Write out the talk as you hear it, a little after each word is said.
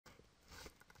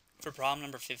For problem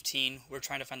number 15, we're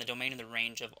trying to find the domain and the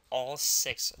range of all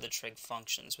 6 of the trig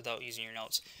functions without using your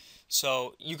notes.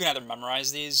 So you can either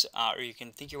memorize these or you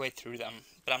can think your way through them,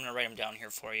 but I'm going to write them down here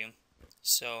for you.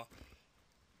 So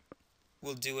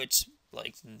we'll do it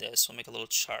like this. We'll make a little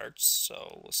chart.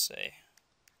 So we'll say,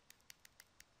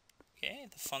 okay,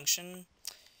 the function,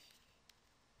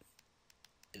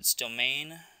 its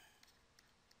domain,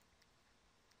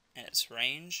 and its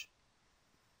range.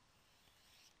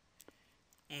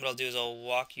 And what I'll do is I'll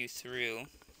walk you through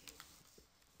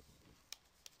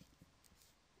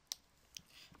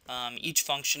each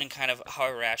function and kind of how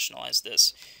I rationalize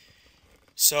this.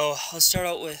 So let's start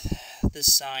out with the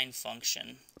sine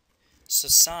function. So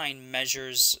sine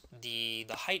measures the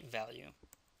height value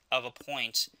of a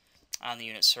point on the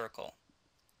unit circle.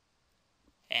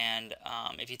 And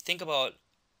if you think about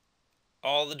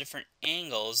all the different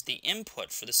angles, the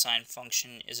input for the sine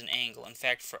function is an angle. In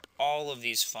fact, for all of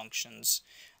these functions,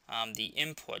 the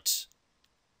input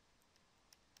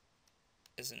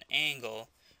is an angle,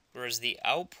 whereas the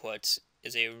output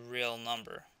is a real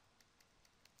number.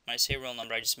 When I say real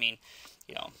number, I just mean,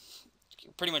 you know,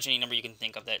 pretty much any number you can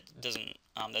think of that doesn't,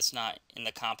 that's not in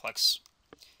the complex.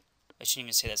 I shouldn't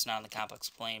even say that's not in the complex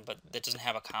plane, but that doesn't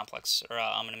have a complex or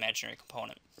an imaginary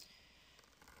component.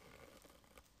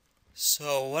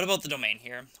 So what about the domain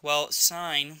here? Well,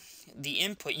 sine, the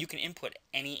input, you can input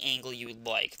any angle you would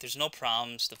like. There's no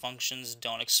problems. The functions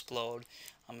don't explode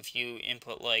if you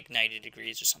input like 90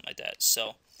 degrees or something like that.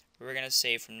 So we're going to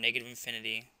say from negative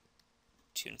infinity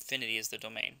to infinity is the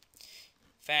domain.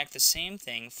 In fact, the same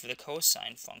thing for the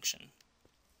cosine function.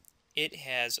 It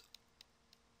has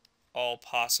all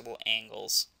possible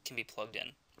angles can be plugged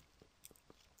in.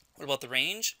 What about the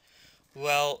range?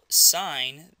 Well,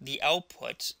 sine, the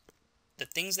output, the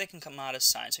things that can come out of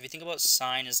sine. So if you think about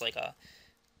sine as like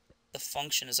the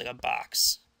function is like a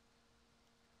box.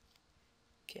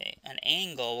 Okay, an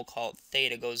angle, we'll call it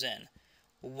theta, goes in.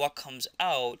 What comes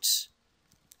out,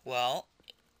 well,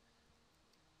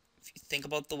 if you think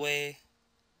about the way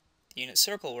the unit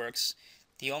circle works,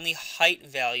 the only height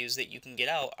values that you can get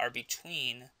out are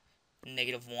between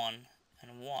negative 1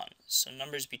 and 1. So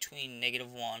numbers between negative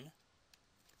 1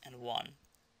 and 1,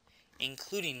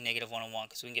 including negative 1 and 1,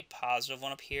 because we can get positive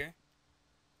 1 up here,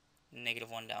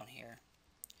 negative 1 down here.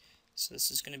 So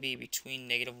this is going to be between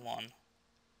negative 1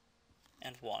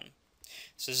 and 1.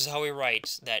 So this is how we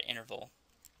write that interval.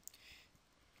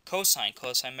 Cosine.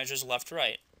 Cosine measures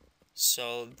left-right.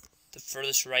 So the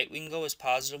furthest right we can go is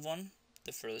positive 1.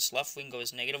 The furthest left we can go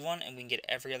is negative 1, and we can get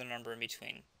every other number in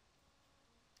between.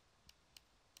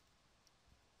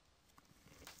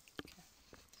 Okay.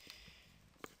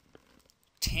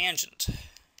 Tangent.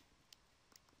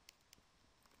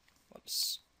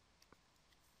 Whoops.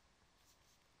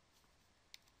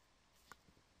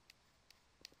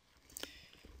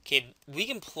 Okay, we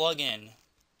can plug in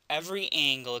every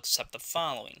angle except the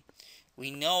following. We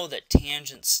know that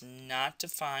tangent's not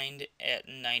defined at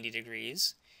 90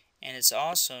 degrees, and it's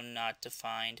also not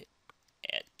defined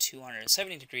at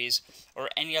 270 degrees, or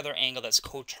any other angle that's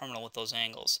coterminal with those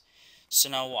angles. So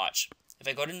now watch. If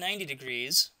I go to 90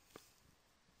 degrees,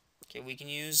 okay, we can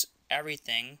use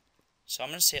everything. So I'm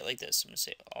going to say it like this. I'm going to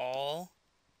say all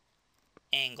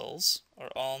angles, or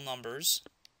all numbers,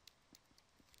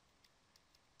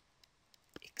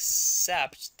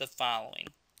 except the following.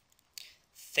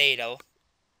 Theta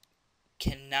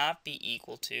cannot be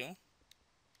equal to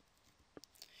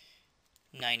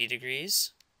 90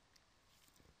 degrees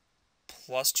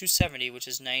plus 270, which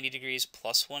is 90 degrees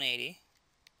plus 180,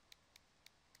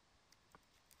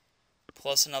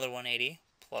 plus another 180,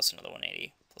 plus another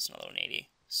 180, plus another 180.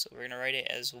 So we're going to write it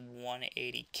as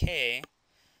 180k,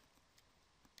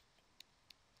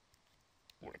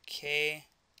 where k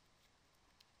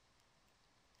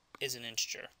is an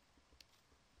integer.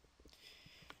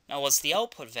 Now what's the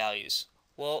output values?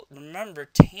 Well, remember,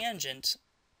 tangent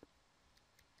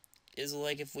is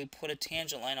like if we put a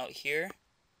tangent line out here,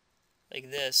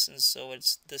 like this, and so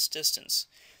it's this distance.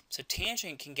 So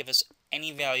tangent can give us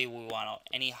any value we want out,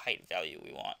 any height value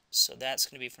we want. So that's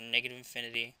going to be from negative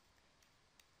infinity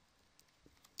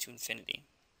to infinity.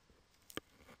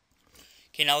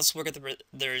 Okay, now let's look at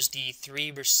there's the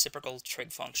 3 reciprocal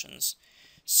trig functions.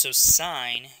 So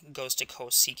sine goes to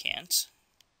cosecant.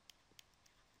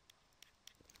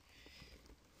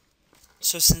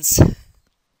 So since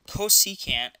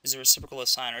cosecant is a reciprocal of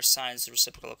sine, or sine is the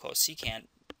reciprocal of cosecant,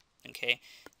 okay,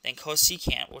 then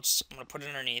cosecant, which I'm going to put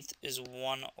underneath, is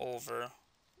 1 over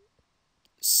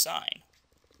sine.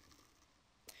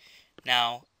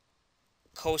 Now,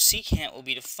 cosecant will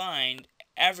be defined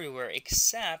everywhere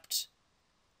except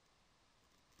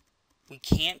we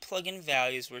can't plug in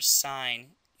values where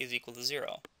sine is equal to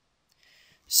 0.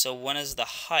 So when is the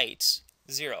height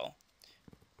 0?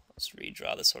 Let's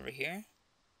redraw this over here.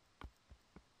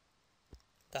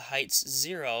 The height's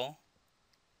 0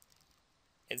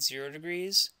 at 0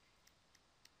 degrees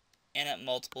and at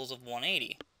multiples of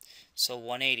 180. So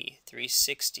 180,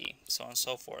 360, so on and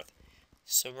so forth.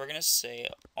 So we're going to say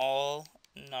all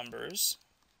numbers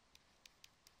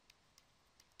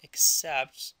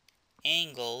except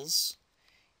angles.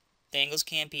 The angles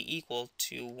can't be equal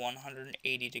to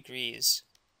 180 degrees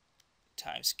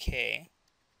times k,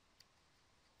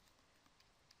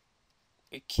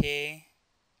 where k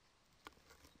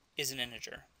is an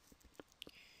integer.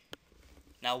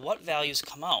 Now what values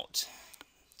come out?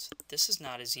 So this is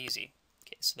not as easy.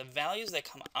 Okay, so the values that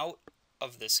come out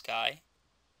of this guy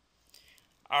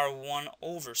are 1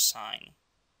 over sine.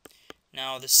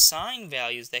 Now the sine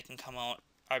values that can come out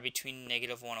are between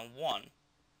negative 1 and 1.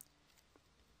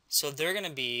 So they're going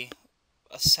to be,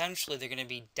 essentially they're going to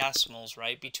be decimals,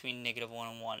 right, between negative 1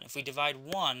 and 1. If we divide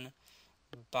 1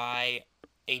 by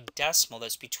a decimal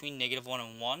that's between negative 1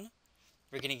 and 1,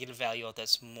 we're going to get a value out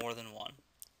that's more than 1.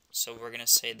 So we're going to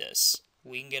say this.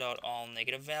 We can get out all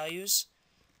negative values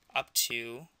up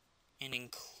to and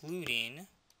including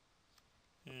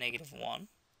negative 1.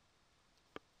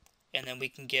 And then we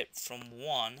can get from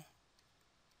 1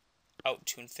 out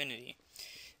to infinity.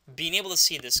 Being able to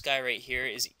see this guy right here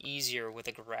is easier with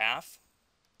a graph.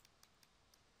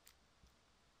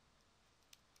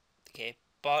 Okay,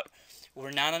 but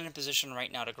we're not in a position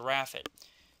right now to graph it.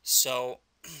 So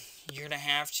you're going to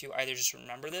have to either just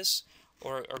remember this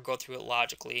or go through it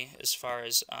logically as far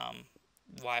as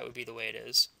why it would be the way it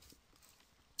is.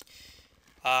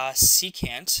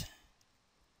 Secant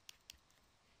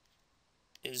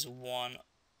is 1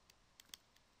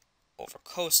 over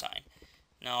cosine.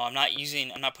 Now I'm not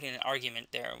putting an argument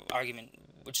there,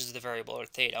 which is the variable or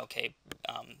theta, okay?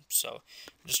 So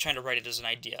I'm just trying to write it as an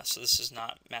idea, so this is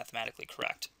not mathematically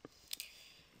correct.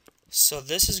 So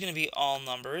this is going to be all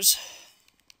numbers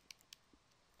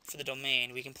for the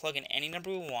domain. We can plug in any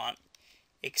number we want,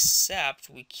 except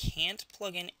we can't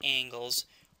plug in angles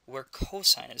where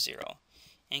cosine is 0.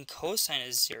 And cosine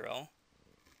is 0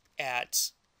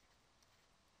 at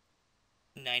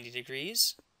 90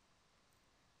 degrees.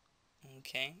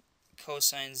 Okay,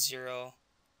 cosine 0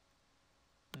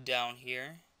 down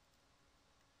here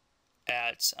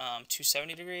at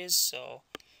 270 degrees, so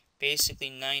basically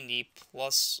 90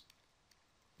 plus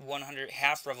 100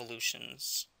 half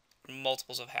revolutions,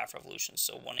 multiples of half revolutions,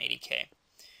 so 180k.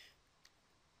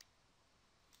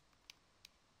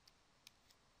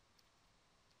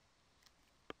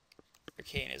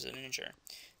 K is an integer.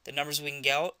 The numbers we can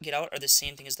get out are the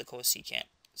same thing as the cosecant.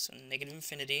 So negative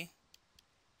infinity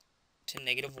to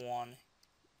negative 1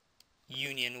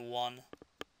 union 1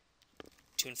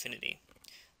 to infinity.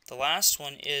 The last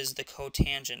one is the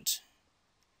cotangent.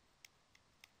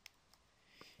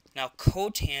 Now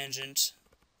cotangent,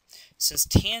 since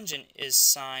tangent is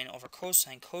sine over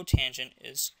cosine, cotangent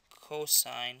is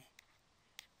cosine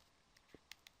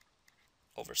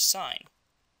over sine.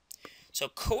 So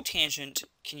cotangent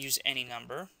can use any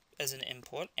number as an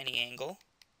input, any angle.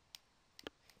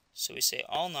 So we say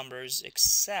all numbers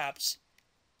except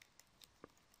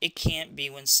it can't be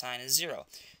when sine is 0.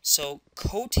 So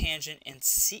cotangent and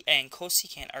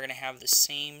cosecant are going to have the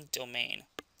same domain.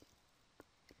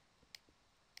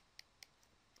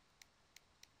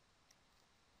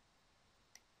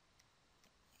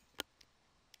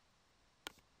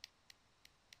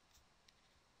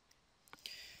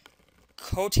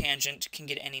 Cotangent can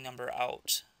get any number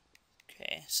out.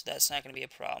 Okay, so that's not going to be a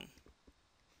problem.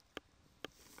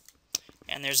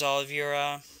 And there's all of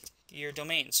your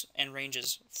domains and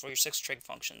ranges for your 6 trig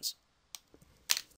functions.